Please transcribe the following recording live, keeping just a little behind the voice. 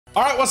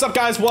All right, what's up,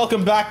 guys?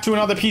 Welcome back to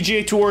another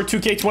PGA Tour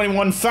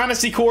 2K21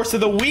 Fantasy Course of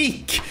the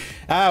Week.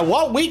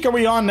 What week are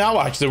we on now?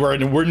 Actually,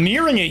 we're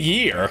nearing a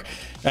year,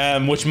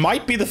 which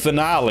might be the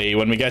finale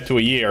when we get to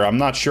a year. I'm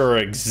not sure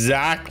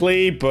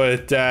exactly,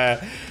 but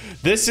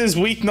this is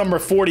week number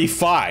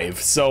 45,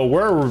 so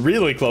we're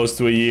really close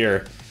to a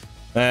year.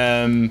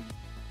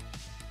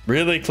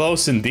 Really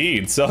close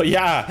indeed. So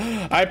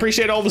yeah, I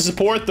appreciate all the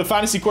support. The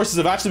fantasy courses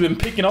have actually been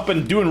picking up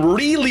and doing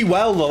really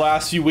well the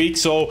last few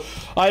weeks, so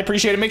I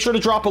appreciate it. Make sure to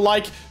drop a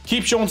like,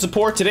 keep showing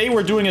support. Today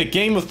we're doing a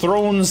Game of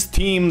Thrones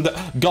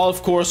themed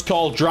golf course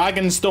called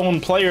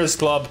Dragonstone Players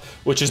Club,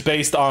 which is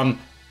based on,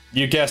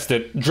 you guessed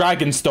it,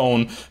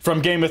 Dragonstone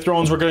from Game of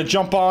Thrones. We're going to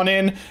jump on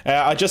in.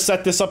 I just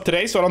set this up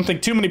today, so I don't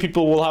think too many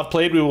people will have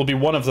played. We will be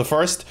one of the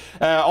first.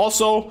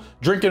 Also,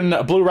 drinking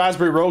Blue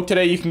Raspberry Rogue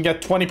today. You can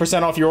get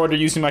 20% off your order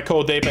using my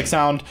code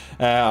ApexHound.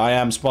 I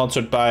am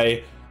sponsored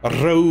by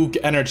Rogue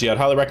Energy. I'd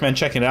highly recommend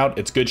checking it out.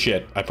 It's good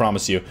shit, I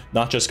promise you.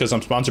 Not just because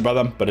I'm sponsored by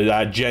them, but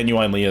it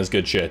genuinely is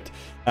good shit.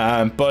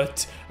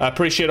 But I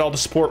appreciate all the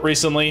support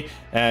recently.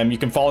 You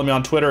can follow me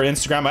on Twitter,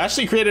 Instagram. I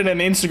actually created an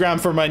Instagram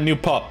for my new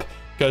pup,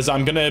 because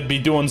I'm gonna be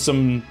doing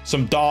some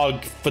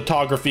dog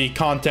photography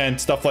content,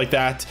 stuff like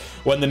that,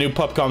 when the new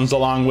pup comes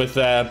along with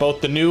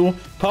both the new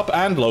pup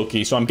and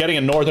Loki. So I'm getting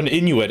a Northern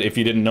Inuit, if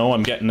you didn't know.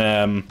 I'm getting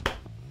a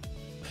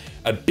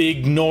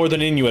big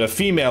Northern Inuit, a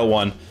female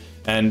one,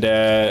 and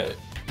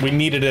we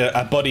needed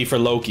a buddy for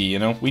Loki, you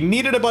know? We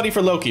needed a buddy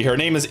for Loki. Her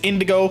name is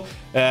Indigo.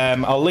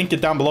 I'll link it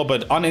down below,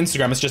 but on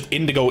Instagram, it's just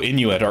Indigo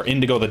Inuit or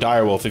Indigo the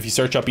Direwolf. If you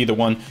search up either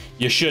one,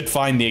 you should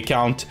find the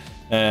account.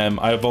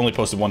 I've only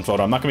posted one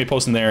photo. I'm not gonna be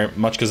posting there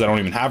much because I don't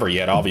even have her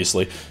yet,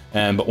 obviously.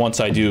 But once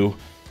I do,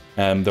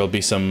 there'll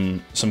be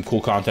some cool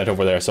content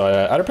over there. So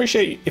I'd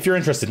appreciate if you're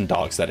interested in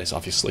dogs. That is,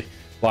 obviously,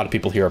 a lot of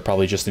people here are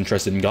probably just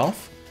interested in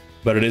golf,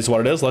 but it is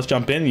what it is. Let's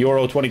jump in.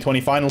 Euro 2020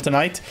 final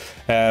tonight.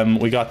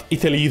 We got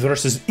Italy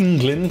versus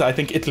England. I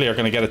think Italy are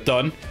gonna get it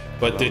done,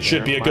 but it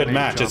should be a good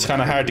match. It's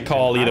kind of hard to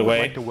call either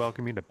way.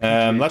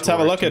 Let's have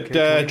a look at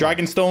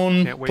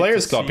Dragonstone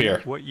Players Club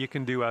here. What you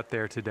can do out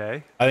there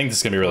today. I think this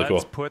is gonna be really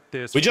cool.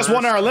 We just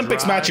won our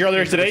Olympics match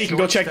earlier today. You can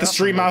go check the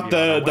stream out.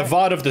 The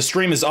VOD of the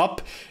stream is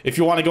up if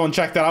you want to go and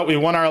check that out. We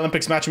won our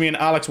Olympics match. Me and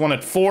Alex won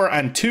at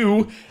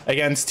 4-2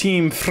 against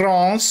Team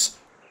France.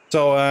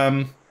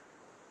 So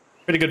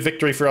pretty good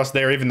victory for us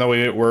there, even though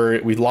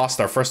we lost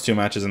our first two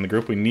matches in the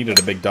group. We needed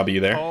a big W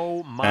there.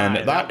 Oh my,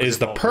 and that is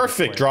the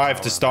perfect drive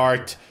to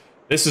start.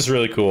 This is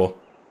really cool.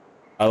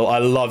 I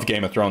love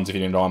Game of Thrones, if you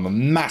didn't know. I'm a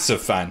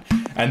massive fan.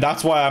 And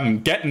that's why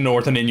I'm getting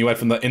Northern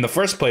Inuit in the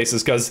first place,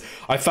 is because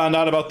I found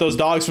out about those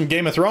dogs from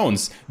Game of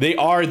Thrones. They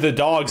are the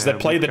dogs that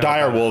play the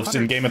dire wolves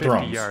in Game of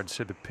Thrones. Yards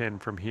to the pin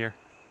from here.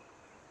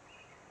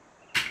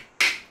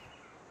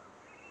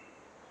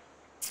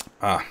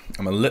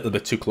 I'm a little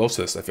bit too close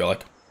to this, I feel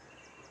like.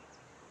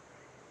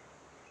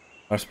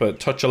 I just put a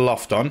touch of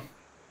loft on and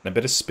a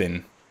bit of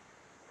spin.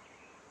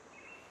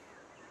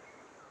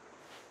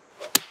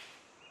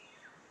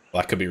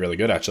 Well, that could be really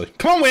good, actually.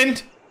 Come on,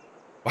 wind!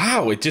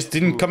 Wow, it just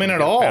didn't come in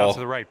at all. To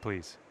the right,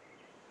 please.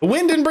 The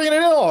wind didn't bring it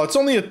in at all. It's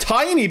only a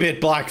tiny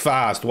bit black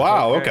fast.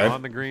 Wow, okay.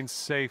 On the green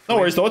safely. No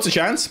worries, though. It's a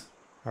chance.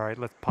 All right,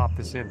 let's pop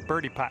this in.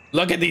 Birdie pot.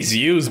 Look at these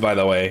views, by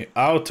the way.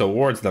 Out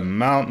towards the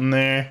mountain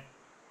there.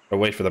 Or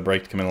wait for the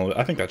break to come in a little bit.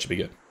 I think that should be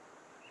good.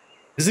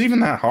 Is it even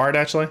that hard,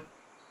 actually?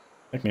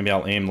 I think maybe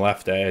I'll aim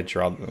left edge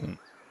rather than...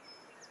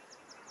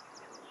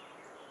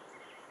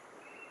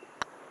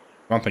 I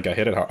don't think I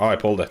hit it hard. Oh, I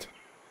pulled it.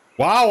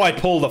 Wow, I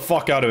pulled the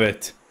fuck out of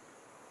it.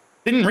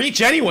 Didn't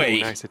reach anyway.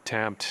 Ooh, nice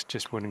attempt,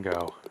 just wouldn't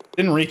go.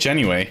 Didn't reach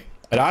anyway.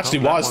 It actually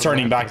was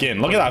turning back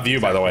in. Look at that view,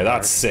 by the way.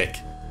 That's sick.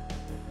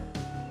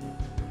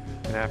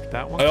 And after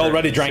that one, I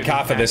already drank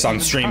half of this on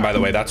stream, by the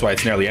way. That's why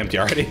it's nearly empty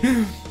already.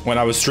 When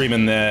I was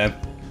streaming the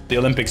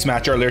Olympics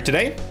match earlier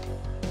today.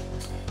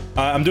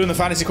 I'm doing the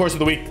fantasy course of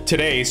the week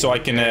today, so I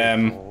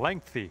can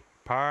lengthy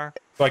par.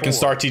 So I can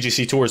start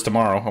TGC tours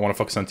tomorrow. I want to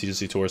focus on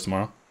TGC tours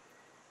tomorrow.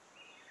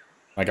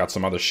 I got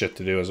some other shit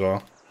to do as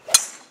well.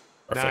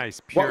 Perfect.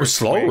 Nice. What, was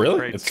slow?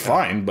 Really? It's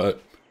fine,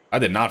 but I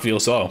did not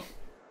feel slow.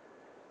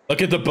 Look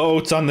at the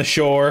boats on the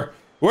shore.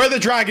 Where are the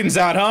dragons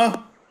at,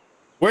 huh?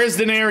 Where's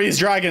Daenerys'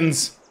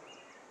 dragons?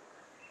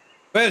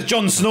 Where's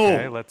Jon Snow?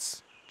 Okay,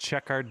 let's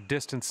check our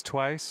distance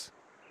twice.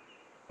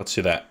 Let's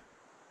do that.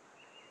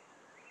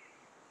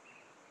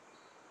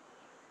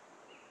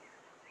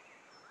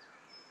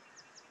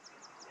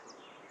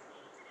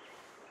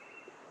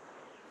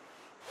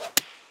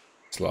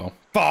 Slow.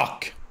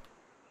 Fuck!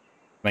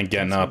 I ain't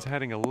getting up. I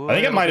think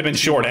it might have been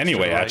short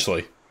anyway,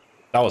 actually.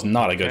 That was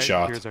not a good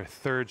shot. Here's our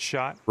third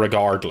shot.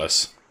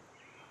 Regardless.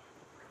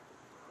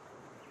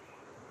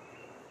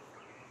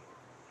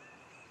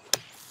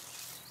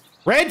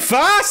 Red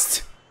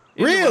fast?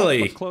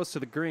 Really? Close to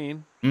the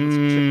green. Let's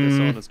chip this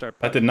on and start.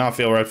 That did not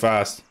feel right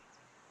fast.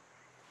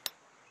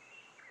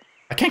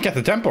 I can't get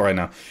the tempo right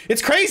now.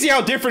 It's crazy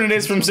how different it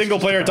is from single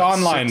player to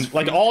online.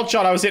 Like, all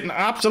shot, I was hitting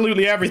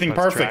absolutely everything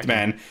perfect,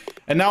 man.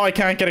 And now I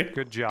can't get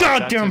it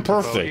goddamn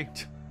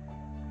perfect.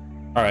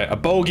 All right, a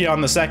bogey on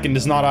the second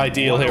is not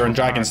ideal here in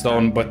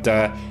Dragonstone, but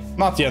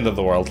not the end of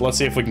the world. Let's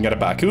see if we can get it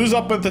back. Who's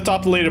up at the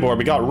top of the leaderboard?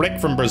 We got Rick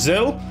from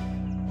Brazil.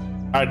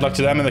 Hard luck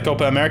to them in the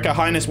Copa America.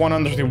 Highness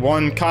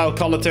 100-1. Kyle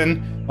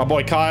Culleton. My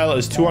boy Kyle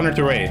is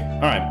 200-8.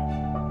 All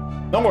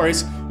right. No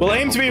worries. We'll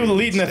aim to be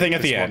leading the thing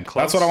at the end.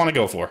 That's what I want to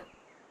go for.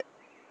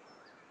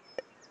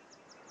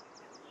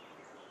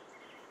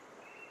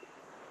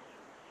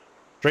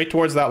 Straight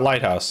towards that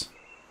lighthouse.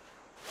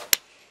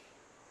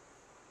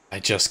 I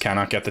just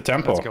cannot get the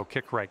tempo. Let's go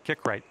kick right,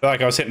 kick right. I feel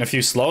like I was hitting a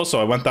few slow, so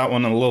I went that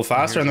one a little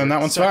faster, and then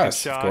that one's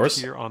fast, of course.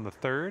 Here on the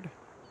third.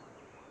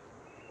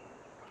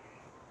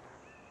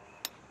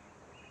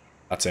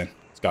 That's in.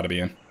 It's got to be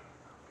in.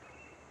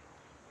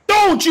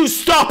 Don't you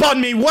stop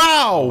on me!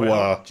 Wow!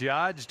 Well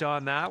judged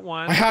on that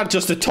one. I had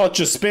just a touch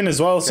of spin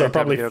as well, so I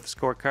probably... Get the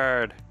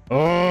scorecard.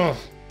 Oh.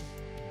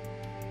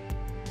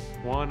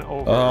 1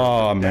 over.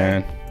 Oh,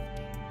 man.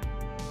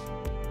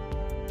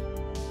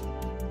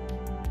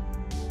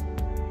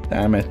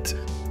 Damn it.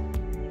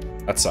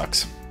 That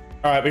sucks.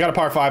 All right, we got a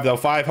par 5, though.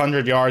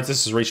 500 yards.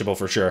 This is reachable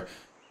for sure.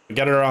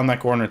 Get it around that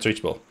corner. It's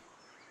reachable.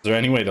 Is there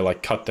any way to,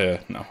 like, cut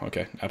the... No,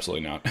 okay.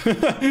 Absolutely not.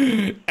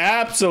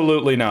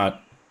 Absolutely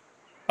not.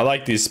 I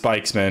like these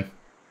spikes, man.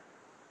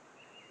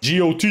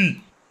 GOT.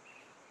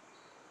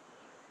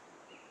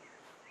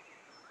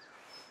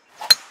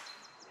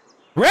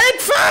 Red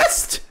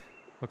fast!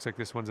 Looks like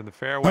this one's in the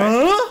fairway.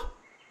 Huh?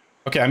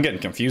 Okay, I'm getting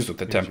confused with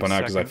the tempo now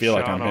because I feel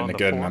like I'm hitting it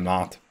good and I'm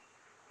not.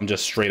 I'm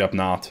just straight up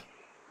not.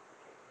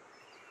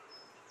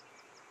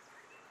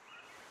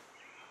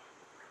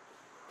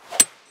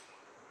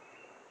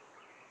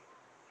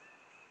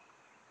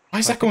 Why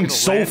is that going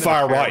so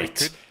far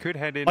right? Could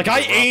head in like,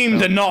 I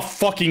aimed enough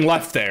fucking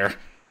left there.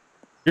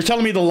 You're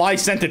telling me the lie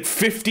sent it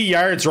 50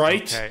 yards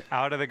right? Okay,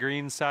 out of the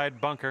green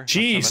side bunker.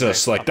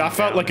 Jesus, like, that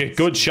felt like a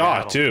good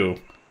shot, too.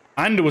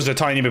 And it was a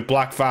tiny bit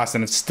black fast,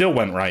 and it still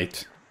went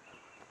right.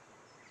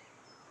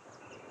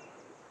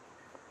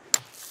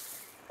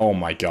 Oh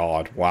my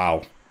god,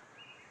 wow.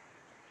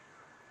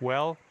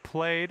 Well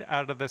played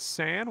out of the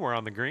sand. We're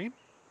on the green.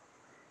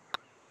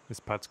 This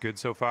putt's good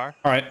so far.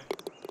 All right.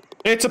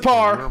 It's a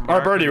par.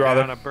 Or birdie,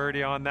 rather. A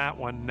birdie on that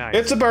one. Nice.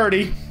 It's a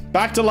birdie.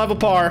 Back to level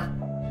par.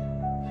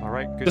 All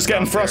right. Good. Just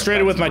getting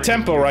frustrated with my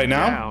tempo right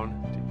now.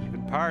 Down to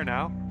even par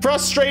now.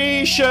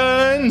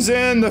 Frustrations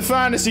in the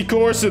fantasy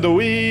course of the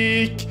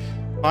week.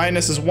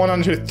 Minus is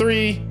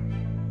 103.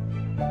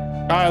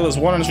 Kyle is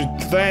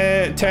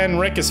 110.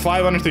 Rick is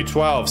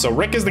 512. So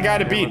Rick is the guy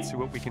to beat. Let's see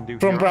what we can do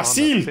from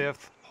Brazil.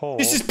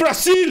 This is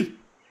Brazil.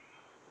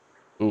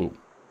 Ooh.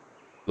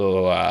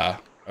 Little, I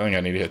think I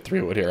need to hit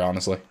 3 wood here,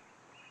 honestly.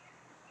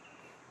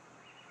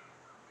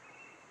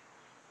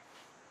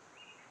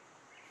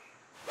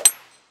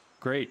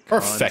 Great.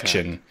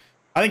 Perfection. Contact.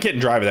 I think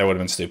hitting driver there would have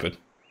been stupid.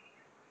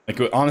 Like,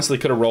 we honestly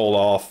could have rolled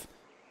off.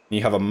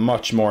 You have a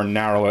much more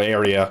narrow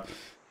area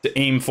to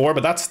aim for,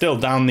 but that's still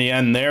down the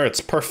end there. It's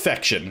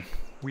perfection.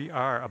 We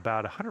are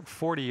about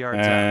 140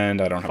 yards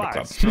and out. I don't have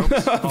a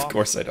club. Of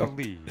course I don't.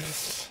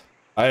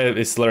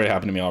 It's literally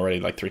happened to me already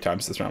like 3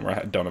 times this round where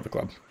I don't have a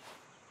club.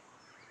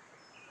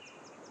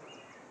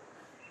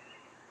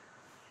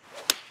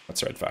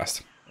 That's right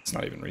fast. It's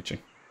not even reaching.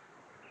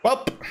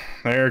 Well,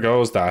 there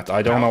goes that.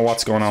 I don't know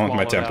what's going on with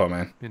my tempo,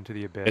 man. Into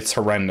the abyss. It's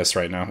horrendous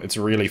right now. It's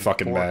really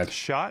fucking bad.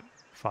 Shot.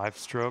 5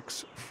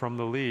 strokes from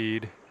the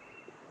lead.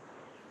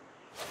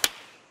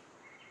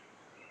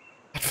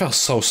 That felt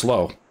so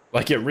slow.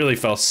 Like, it really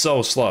felt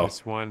so slow.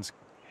 This one's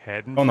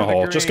heading go in the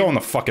hole. Just go in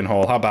the fucking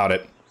hole. How about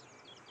it?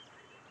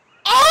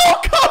 Oh,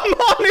 come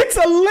on! It's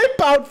a lip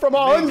out from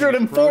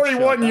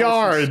 141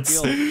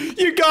 yards.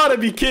 You gotta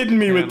be kidding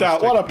me with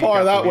that. What a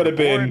par that would have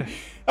been.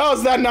 How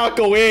does that not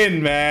go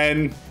in,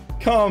 man?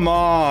 Come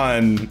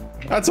on.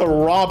 That's a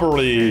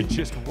robbery.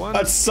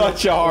 That's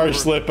such a harsh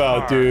slip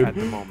out, dude.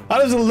 How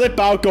does a lip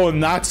out going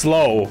that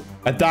slow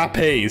at that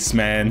pace,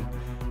 man?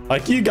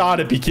 Like, you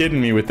gotta be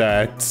kidding me with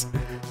that.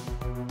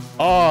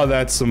 Oh,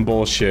 that's some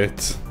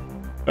bullshit.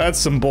 That's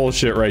some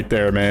bullshit right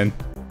there, man.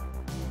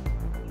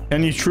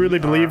 Can you truly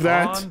believe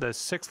that? On the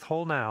 6th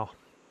hole now.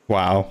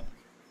 Wow.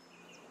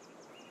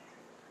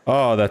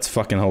 Oh, that's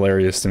fucking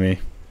hilarious to me.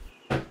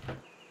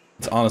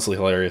 It's honestly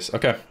hilarious.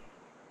 Okay.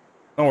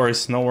 No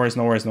worries, no worries,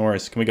 no worries, no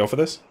worries. Can we go for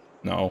this?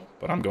 No,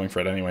 but I'm going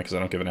for it anyway because I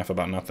don't give an F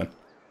about nothing.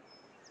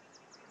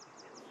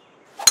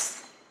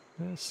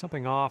 There's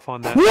something off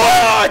on that.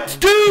 What?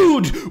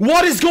 Dude!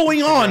 What is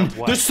going on?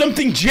 There's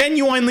something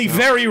genuinely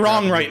very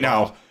wrong right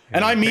now.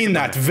 And I mean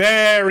that.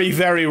 Very,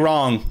 very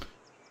wrong.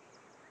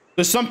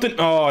 There's something...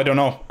 Oh, I don't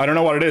know. I don't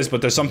know what it is, but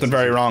there's something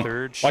very wrong.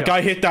 Like,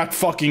 I hit that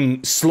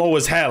fucking slow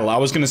as hell. I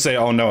was gonna say,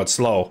 oh no, it's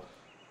slow.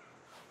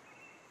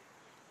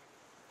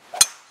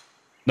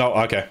 No,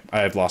 okay.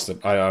 I've lost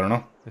it. I don't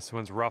know. This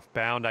one's rough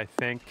bound, I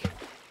think.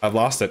 I've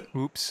lost it.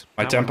 Oops.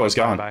 My tempo's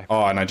gone.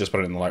 Oh, and I just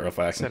put it in the light real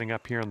fast. Setting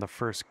up here on the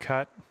first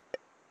cut.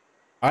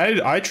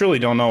 I truly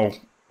don't know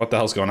what the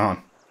hell's going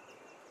on.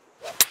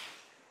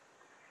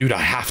 Dude, I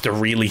have to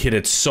really hit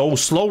it so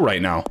slow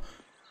right now.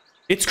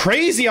 It's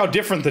crazy how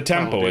different the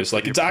tempo is.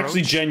 Like, it's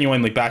actually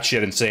genuinely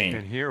batshit insane.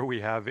 And here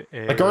we have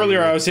a like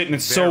earlier, I was hitting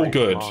it so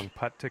good. Long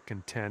putt to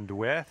contend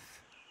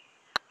with.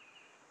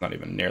 Not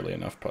even nearly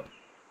enough putt.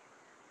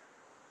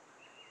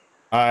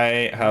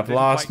 I have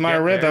lost my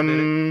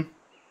rhythm.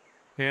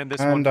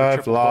 And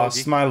I've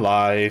lost my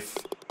life.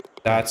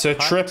 That's a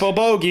triple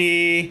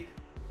bogey.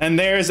 And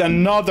there's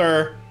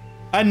another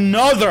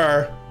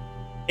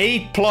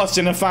 8+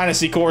 in a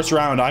fantasy course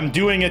round. I'm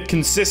doing it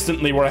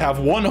consistently where I have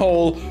one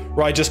hole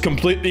where I just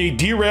completely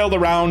derail the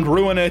round,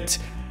 ruin it,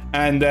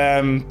 and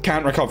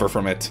can't recover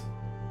from it.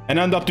 And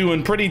end up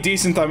doing pretty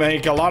decent. I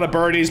make a lot of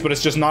birdies, but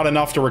it's just not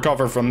enough to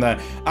recover from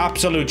the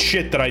absolute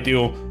shit that I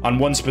do on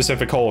one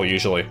specific hole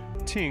usually.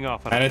 Teeing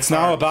off and it's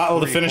now a battle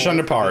to finish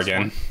under par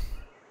again.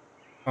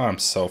 Oh, I'm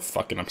so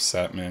fucking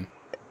upset, man.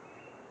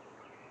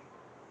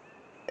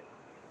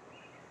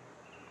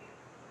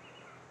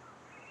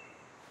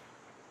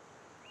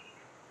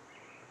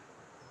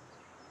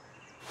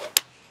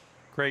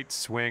 Great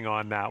swing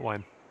on that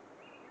one.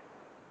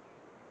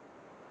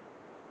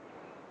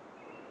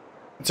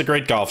 It's a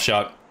great golf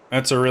shot.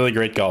 That's a really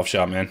great golf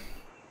shot, man.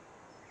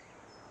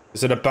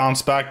 Is it a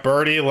bounce back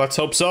birdie? Let's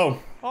hope so.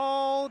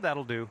 Oh,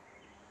 that'll do.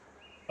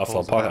 A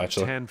full putt,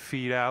 actually. 10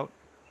 feet out.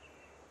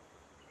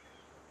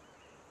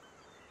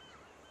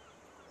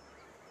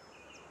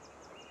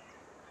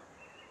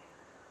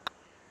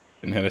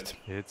 Didn't hit it.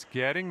 It's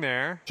getting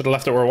there. Should have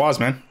left it where it was,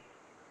 man.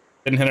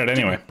 Didn't hit it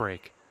anyway.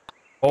 Break.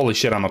 Holy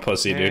shit, I'm a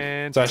pussy, dude.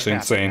 It's actually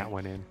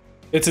insane.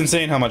 It's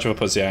insane how much of a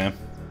pussy I am.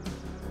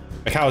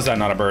 Like, how is that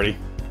not a birdie?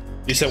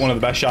 You hit one of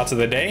the best shots of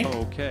the day.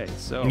 Okay,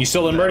 so and you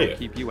still didn't birdie it.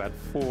 Keep you at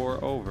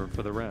 4 over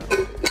for the round.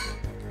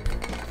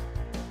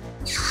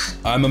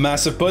 I'm a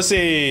massive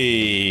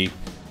pussy.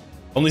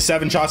 Only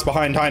 7 shots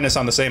behind Highness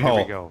on the same hole.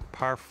 Here we go.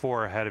 Par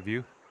 4 ahead of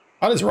you.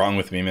 What is wrong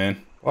with me,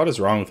 man? What is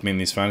wrong with me in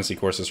these fantasy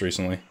courses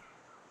recently?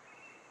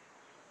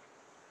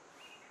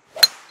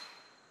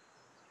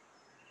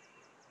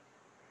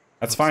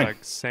 That's fine. Like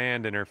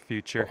sand in her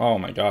future. Oh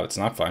my god, it's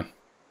not fine.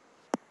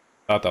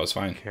 Thought that was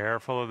fine.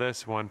 Careful of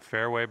this one.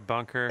 Fairway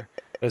bunker.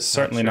 It's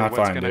certainly not fine,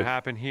 dude. What's going to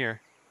happen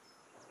here?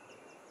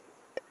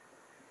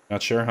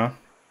 Not sure, huh?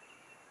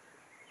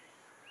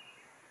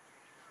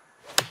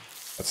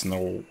 That's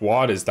no...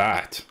 What is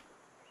that?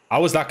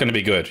 How is that going to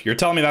be good? You're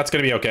telling me that's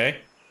going to be okay?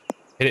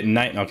 Hit it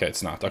 9... Okay,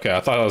 it's not. Okay, I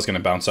thought I was going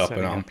to bounce up.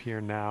 And up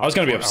here now I was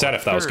going to be upset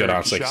if that was good,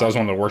 honestly, because that was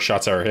one of the worst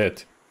shots I ever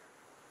hit.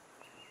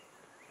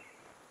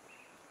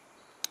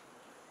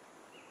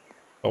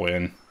 Go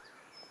in.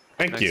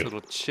 Thank you.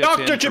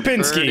 Dr.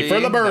 Chapinski for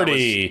the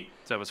birdie.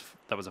 That was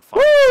a fun.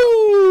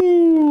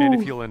 Woo! And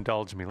if you'll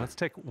indulge me, let's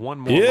take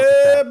one more yeah, look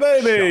at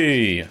that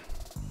baby. shot.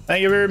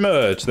 Thank you very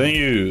much. Thank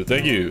you.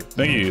 Thank you.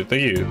 Thank you.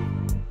 Thank you.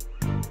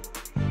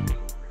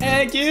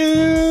 Thank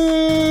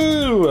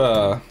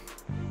you.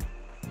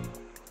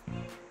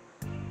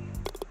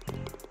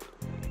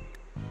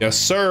 Yes,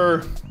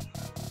 sir.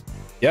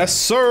 Yes,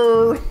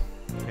 sir.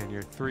 And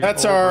you're 3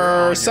 That's over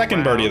our on second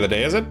your birdie of round. the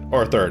day, is it?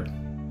 Or third?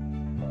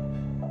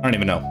 I don't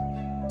even know.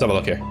 Let's have a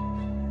look here.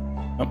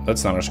 Oh,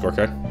 that's not our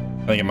scorecard.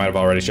 I think it might have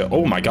already shown.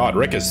 Oh my god,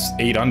 Rick is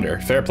 8 under.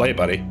 Fair play,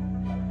 buddy.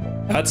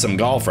 That's some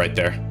golf right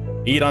there.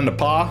 8 under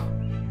par.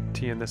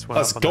 Teeing this one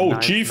Let's up on go, the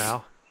 9th Chief.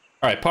 now.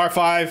 Alright, par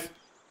 5.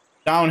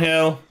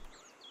 Downhill.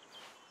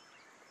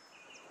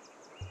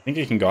 I think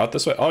you can go out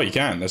this way. Oh, you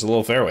can. There's a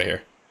little fairway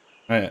here.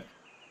 Alright.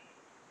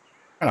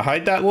 Trying to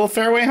hide that little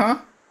fairway, huh?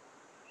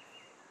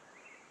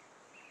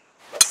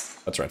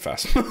 That's right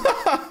fast.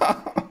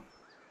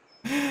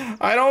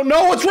 I don't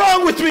know what's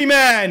wrong with me,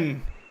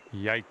 man!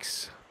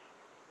 Yikes.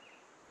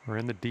 We're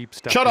in the deep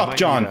stuff. Shut We up, might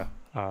John. need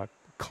a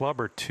club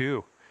or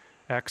 2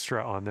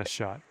 extra on this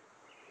shot.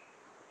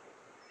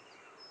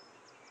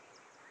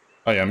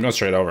 Oh yeah, I'm going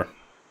straight over.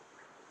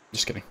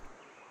 Just kidding.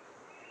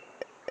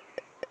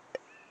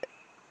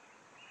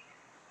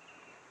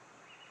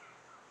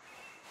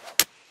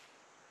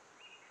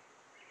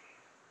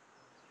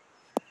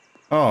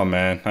 Oh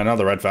man, I know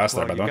the red fast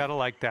there, by the You way. gotta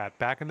like that.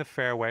 Back in the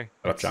fairway.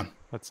 Shut up, John.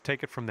 Let's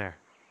take it from there.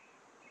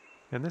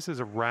 And this is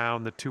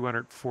around the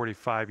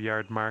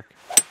 245-yard mark.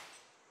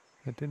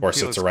 Of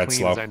course it's a red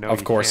slow.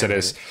 Of course it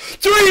is.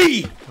 Well,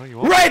 3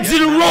 reds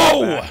in a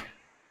row!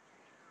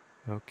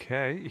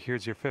 Okay,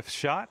 here's your 5th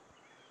shot.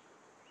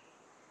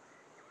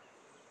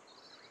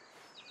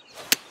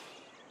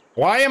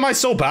 Why am I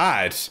so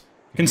bad?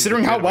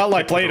 Considering how well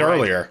I played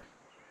earlier.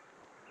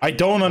 I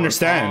don't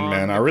understand,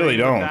 man. I really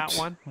don't. That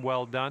one,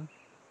 well done.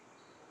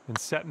 And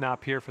setting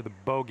up here for the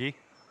bogey.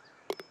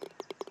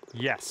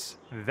 Yes,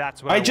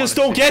 that's what I just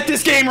don't get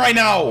this game right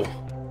now.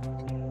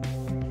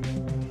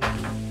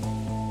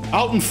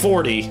 Out in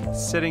 40.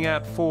 Sitting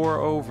at 4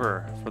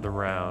 over for the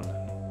round.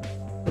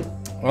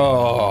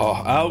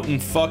 Oh, out in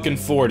fucking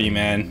 40,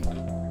 man.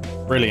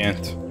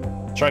 Brilliant.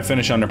 Try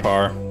finish under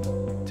par.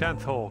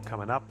 10th hole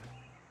coming up.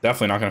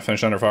 Definitely not gonna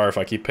finish under par if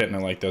I keep hitting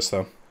it like this,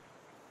 though.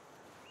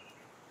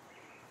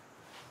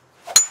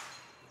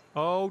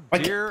 Oh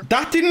Like, dear.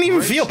 that didn't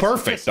even feel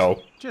perfect,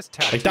 though. Just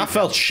Like, that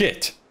felt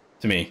shit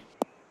to me.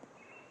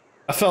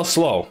 That felt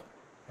slow.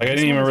 Like, I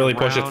didn't even really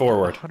push it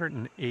forward.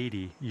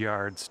 180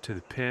 yards to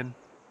the pin.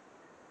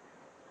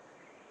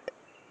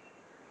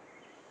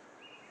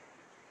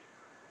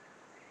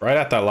 Right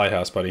at that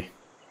lighthouse, buddy.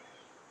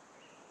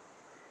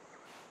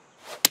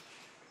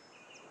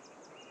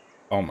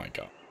 Oh my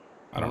god.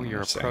 I don't know.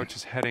 Your approach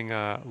is heading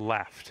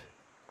left.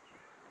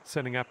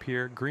 Setting up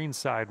here, green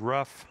side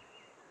rough.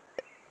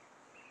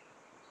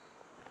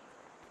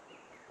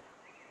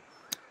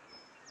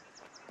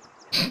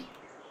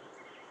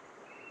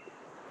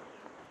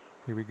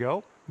 Here we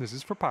go. This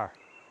is for par.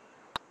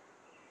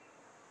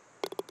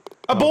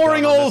 A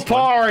boring old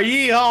par,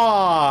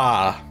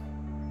 yeehaw!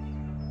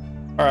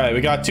 Alright,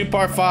 we got 2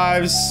 par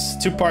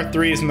 5s, 2 par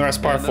 3s, and the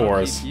rest par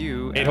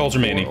 4s. 8 holes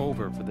remaining.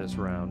 Over for this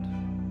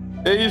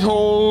round. 8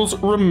 holes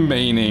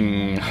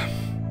remaining.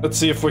 Let's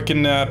see if we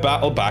can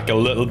battle back a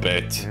little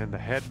bit. And the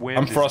headwind.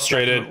 I'm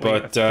frustrated,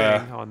 but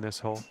on this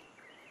hole.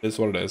 It's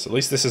what it is. At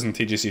least this isn't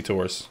TGC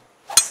Tours.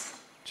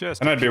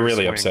 Just and I'd be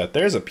really swing. upset.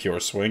 There's a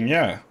pure swing,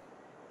 yeah.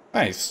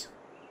 Nice.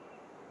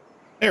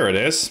 There it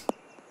is.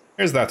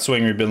 Here's that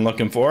swing we've been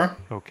looking for.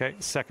 Okay,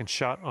 second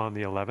shot on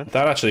the 11th.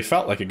 That actually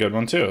felt like a good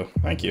one too.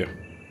 Thank you.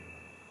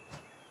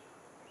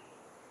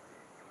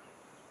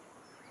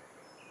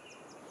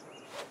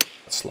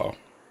 Slow.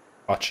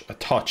 A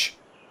touch.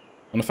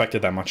 Don't affect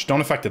it that much.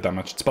 Don't affect it that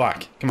much. It's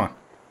black. Come on.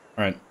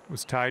 All right. It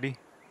was tidy.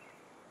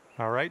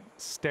 All right,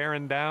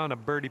 staring down a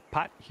birdie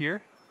putt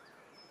here.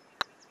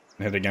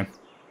 Hit again.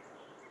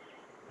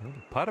 Well,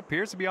 the putt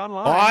appears to be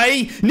online.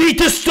 I need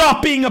to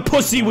stop being a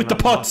pussy with the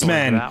putts,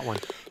 man.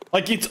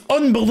 Like, it's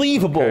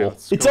unbelievable. Okay,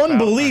 it's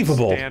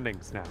unbelievable.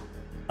 Standings now.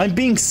 I'm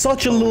being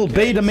such a little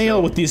beta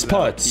male with these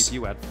putts.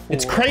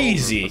 It's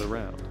crazy.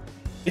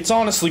 It's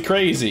honestly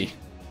crazy.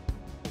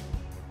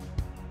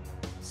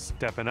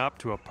 Stepping up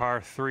to a par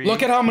 3.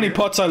 Look at how many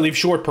putts I leave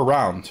short per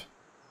round.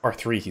 Par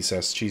 3, he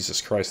says.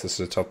 Jesus Christ, this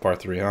is a tough par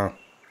 3, huh?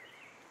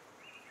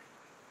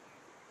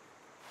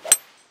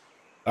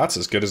 That's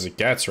as good as it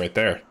gets right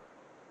there.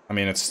 I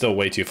mean, it's still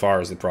way too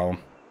far is the problem.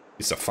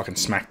 Needs to fucking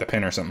smack the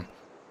pin or something.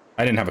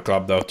 I didn't have a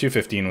club, though.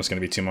 215 was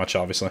going to be too much,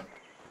 obviously.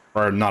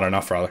 Or not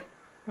enough, rather.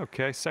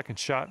 Okay, second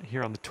shot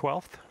here on the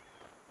 12th.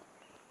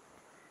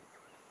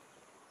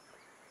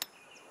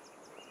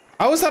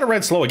 How is that a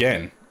red slow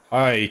again?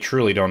 I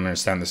truly don't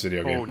understand this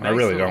video game. Nice I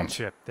really little don't.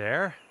 Chip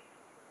there.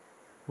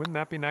 Wouldn't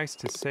that be nice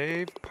to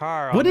save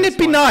par? Wouldn't it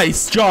be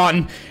nice,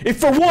 John, if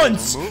for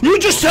once you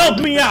just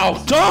helped me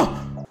out, huh?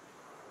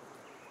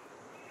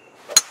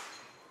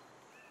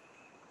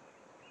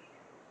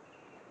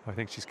 I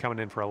think she's coming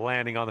in for a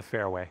landing on the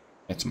fairway.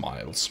 It's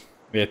miles.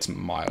 It's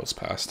miles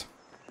past.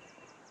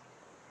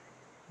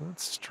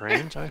 That's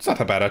strange. It's not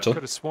that bad, actually.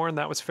 Could have sworn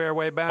that was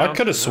fairway bound. I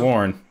could have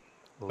sworn,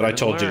 but I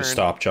told you to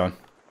stop, John.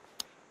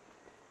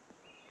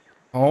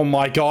 Oh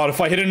my god, if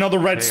I hit another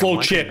red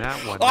slow chip,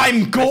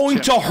 I'm going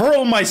to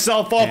hurl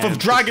myself off of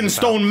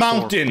Dragonstone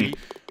Mountain.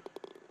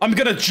 I'm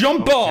gonna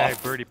jump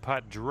off. Birdie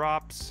putt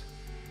drops.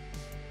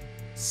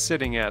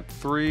 Sitting at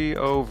 3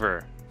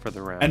 over for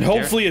the round. And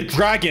hopefully a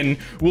dragon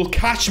will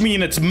catch me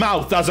in its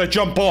mouth as I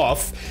jump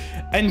off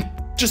and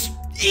just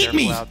eat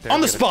me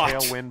on the spot.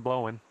 Tailwind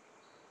blowing.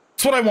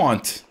 That's what I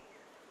want.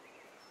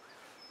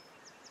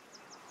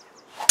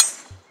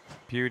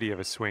 Beauty of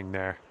a swing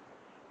there.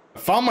 I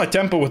found my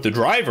tempo with the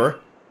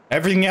driver.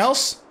 Everything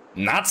else,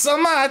 not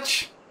so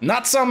much.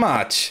 Not so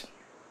much.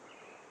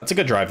 That's a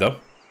good drive, though.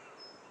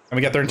 Can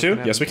we get there in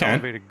 2? Yes, we can.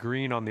 Elevated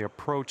green on the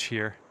approach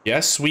here.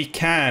 Yes, we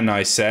can,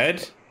 I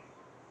said.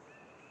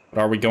 But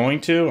are we going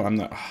to? I'm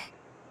not...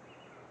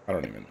 I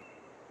don't even know.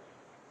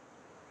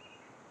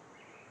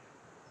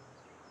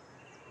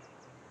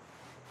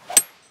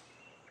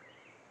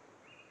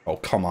 Oh,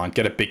 come on.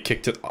 Get a big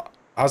kick to...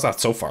 How's that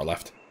so far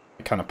left?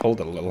 I kind of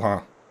pulled it a little,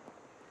 huh?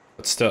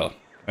 But still,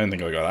 I didn't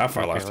think it would go that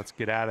far left. Let's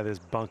get out of this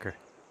bunker.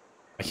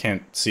 I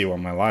can't see what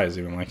my lie is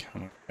even like.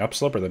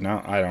 Upslope or the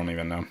down? I don't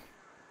even know.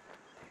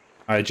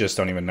 I just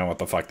don't even know what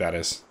the fuck that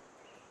is.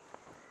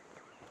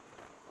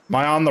 Am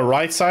I on the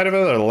right side of it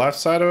or the left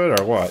side of it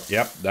or what?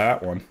 Yep,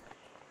 that one.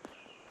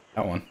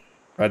 That one.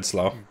 Red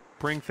slow.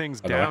 Bring things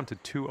down to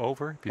 2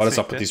 over. What is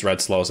up with these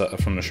red slows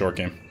from the short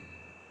game?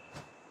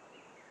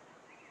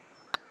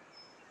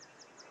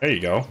 There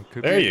you go.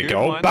 There you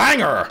go.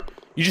 Banger!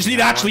 You just need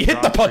to actually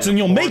hit the putts and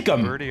you'll make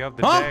them.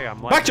 Huh?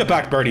 Back to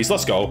back birdies.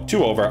 Let's go.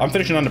 2 over. I'm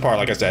finishing under par,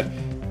 like I said.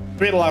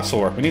 3 of the last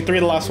 4. We need 3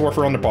 of the last 4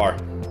 for under par.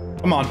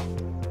 Come on.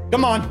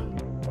 Come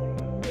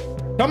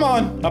on. Come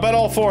on. I bet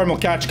all 4 and we'll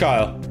catch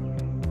Kyle.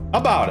 How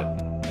about it?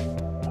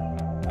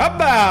 How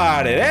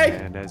about it, eh?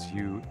 And as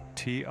you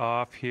tee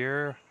off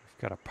here,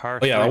 we've got a par.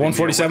 Oh, yeah,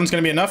 147 is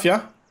going to be enough,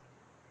 yeah?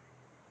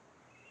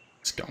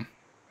 Let's go.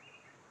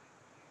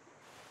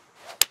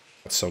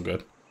 That's so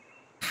good.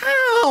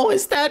 How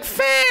is that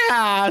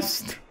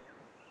fast?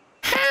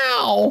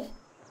 How?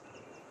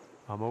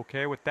 I'm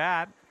okay with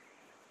that.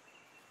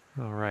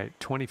 All right,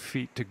 20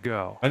 feet to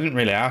go. I didn't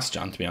really ask,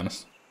 John, to be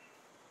honest.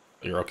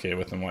 What you're okay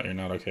with and what you're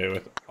not okay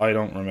with. I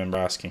don't remember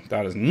asking.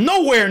 That is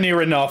nowhere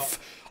near enough.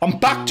 I'm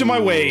back to my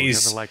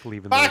ways. Never like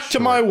leaving back to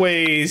my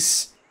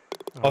ways.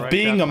 of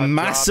being a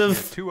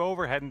massive 2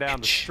 over, heading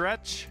down the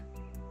stretch.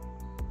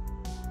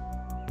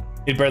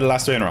 Need to birdie the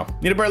last 3 in a row.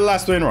 Need to birdie the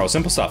last 3 in a row.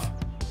 Simple stuff.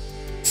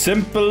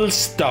 Simple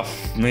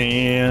stuff,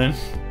 man.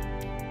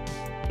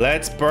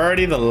 Let's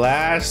birdie the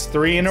last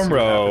 3 in a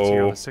row.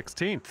 Here on the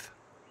 16th.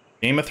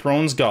 Game of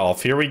Thrones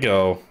golf. Here we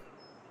go.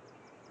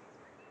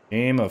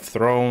 Game of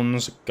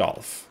Thrones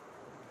golf.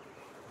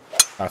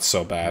 That's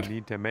so bad. You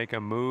need to make a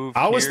move.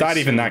 How is that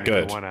even that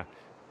good? Want to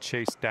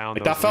chase down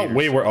like those that felt leaders.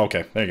 way worse.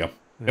 Okay, there you go.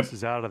 This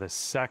is out of the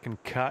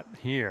second cut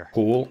here.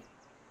 Cool.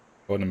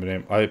 Wouldn't have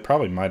been able, I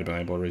probably might have been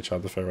able to reach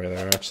out the fairway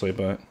there actually,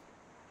 but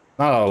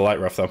not out of light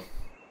rough though.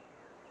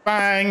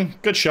 Bang!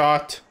 Good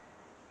shot.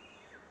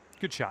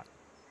 Good shot.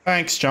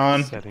 Thanks,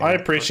 John. I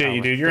appreciate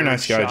you, dude. You're a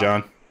nice guy,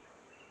 John.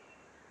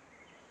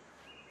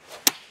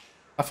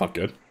 That felt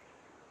good.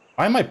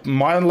 Why am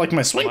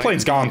my swing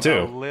plane's gone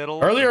too?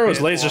 Earlier it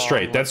was laser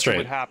straight, dead straight.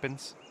 What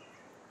happens?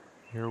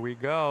 Here we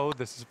go.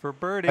 This is for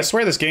birdie. I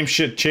swear this game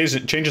shit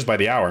changes by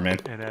the hour, man.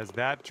 And as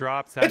that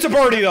drops, it's a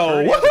birdie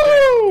though.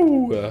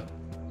 Woohoo!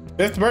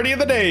 5th birdie of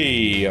the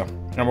day.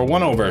 And we're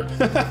 1 over.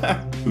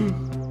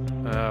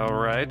 All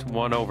right,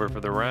 1 over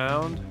for the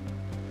round.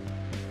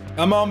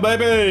 Come on,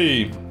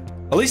 baby.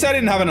 At least I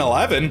didn't have an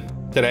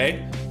 11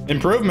 today.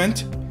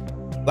 Improvement.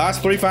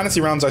 Last 3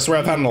 fantasy rounds, I swear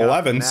I've had an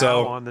 11.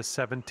 So on the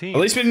 17th. At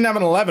least we didn't have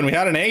an 11. We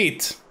had an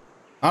 8.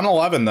 Not an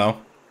 11 though.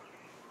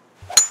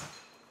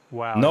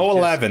 Wow. No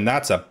 11.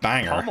 That's a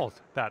banger.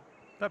 Pummeled that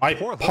I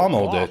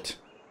pummeled it.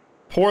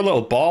 Poor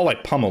little ball. I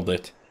pummeled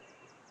it.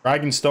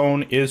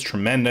 Dragonstone is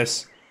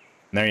tremendous.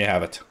 And there you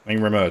have it. Thank you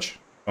very much.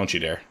 Don't you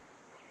dare.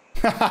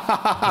 All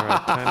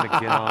right, time to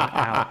get on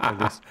out of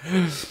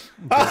this.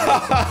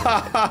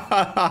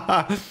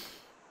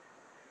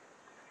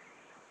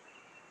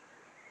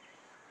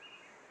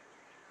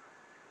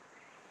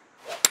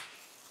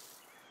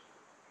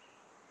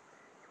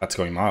 That's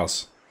going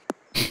Myles.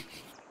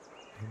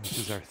 This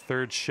is our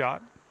 3rd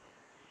shot.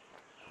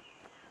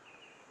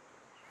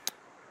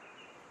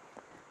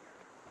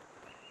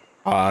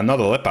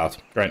 Another lip out.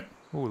 Great.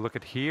 Ooh, look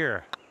at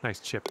here. Nice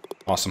chip.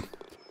 Awesome.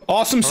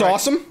 Awesome, All right,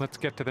 awesome. Let's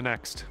get to the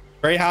next.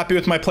 Very happy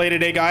with my play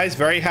today, guys.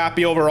 Very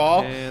happy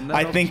overall.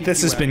 I think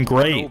this has been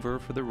great. Over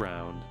for the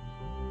round.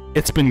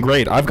 It's been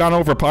great. I've gone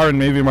over par in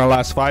maybe my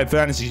last 5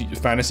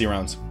 fantasy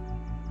rounds.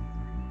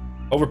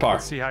 Over par.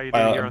 Let's see how you do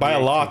here on by the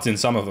a lot in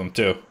some of them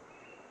too.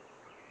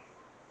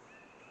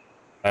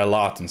 By a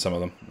lot in some of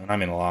them, and I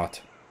mean a lot.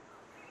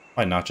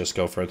 Why not just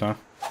go for it, huh?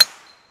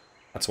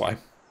 That's why.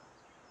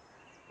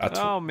 That's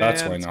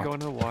why it's not. going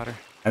to the water.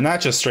 And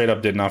that just straight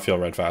up did not feel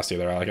red fast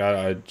either. Like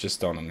I just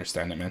don't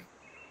understand it, man.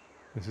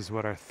 This is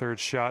what our 3rd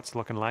shot's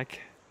looking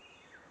like.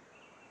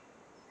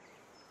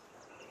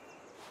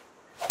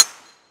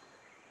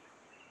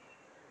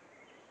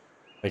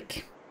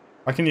 Like,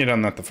 why can you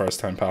done that the first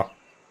time, pal?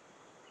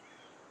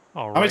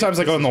 All right, how many times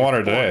I go in the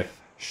water today?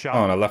 Shot.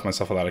 Oh, and I left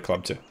myself without a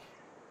club too.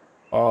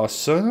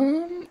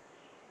 Awesome.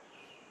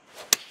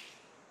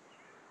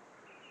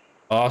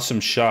 Awesome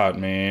shot,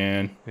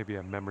 man. Maybe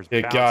a member's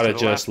You bounce gotta to the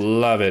just left.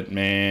 love it,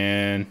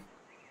 man.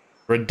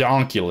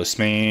 Redonkulous,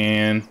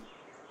 man.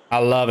 I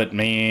love it,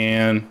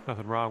 man.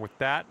 Nothing wrong with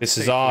that. This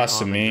is Safely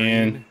awesome, on the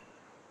man. green.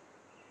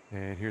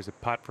 And here's a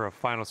putt for a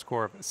final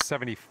score of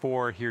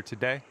 74 here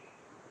today.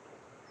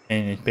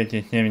 It's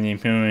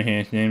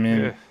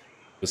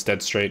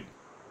dead straight.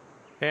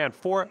 And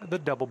for the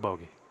double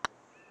bogey.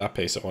 That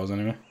pace it was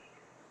anyway.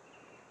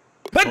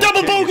 A double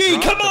Okay, bogey! you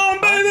Come dropped on,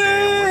 the putt, and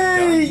we're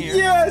done baby! here.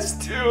 Yes,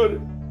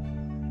 dude.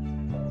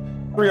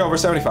 3 over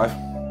 75.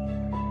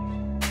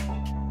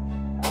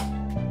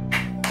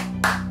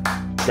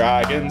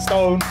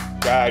 Dragonstone,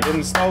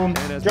 Dragonstone,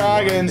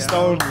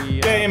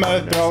 Dragonstone, Game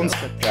of Thrones,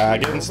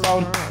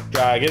 Dragonstone,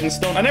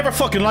 Dragonstone. I never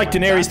fucking liked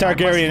Daenerys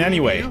Targaryen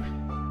anyway.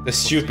 The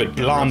stupid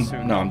blonde.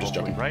 No, I'm just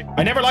joking.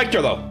 I never liked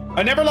her though.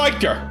 I never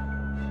liked her.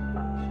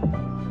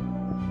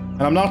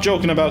 And I'm not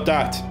joking about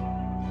that.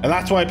 And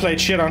that's why I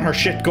played shit on her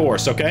shit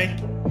course, okay?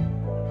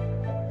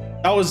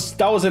 That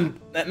was an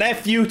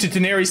FU to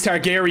Daenerys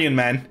Targaryen,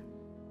 man.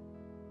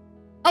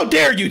 How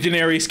dare you,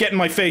 Daenerys, get in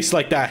my face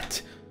like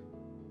that?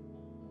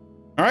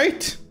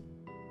 Alright?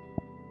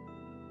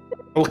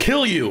 I will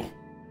kill you.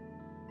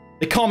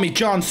 They call me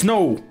Jon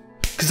Snow,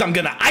 because I'm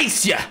gonna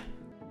ice ya.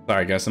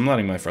 Sorry guys, I'm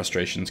letting my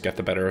frustrations get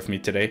the better of me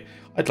today.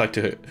 I'd like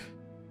to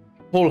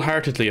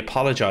wholeheartedly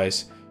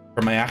apologize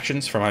for my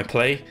actions, for my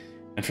play,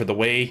 and for the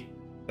way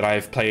that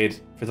I've played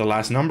for the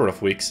last number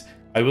of weeks.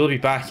 I will be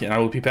back and I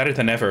will be better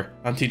than ever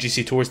on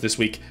TGC Tours this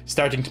week,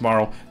 starting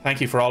tomorrow.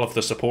 Thank you for all of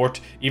the support.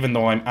 Even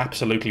though I'm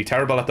absolutely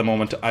terrible at the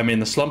moment, I'm in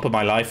the slump of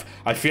my life.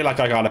 I feel like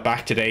I got it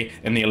back today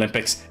in the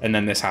Olympics, and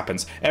then this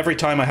happens. Every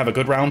time I have a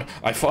good round,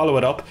 I follow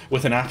it up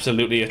with an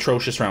absolutely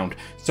atrocious round.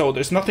 So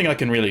there's nothing I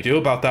can really do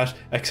about that,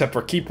 except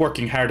for keep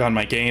working hard on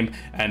my game,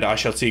 and I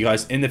shall see you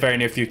guys in the very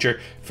near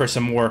future for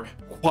some more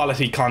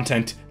quality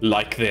content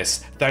like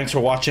this. Thanks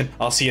for watching.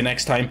 I'll see you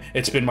next time.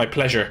 It's been my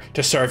pleasure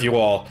to serve you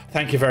all.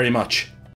 Thank you very much.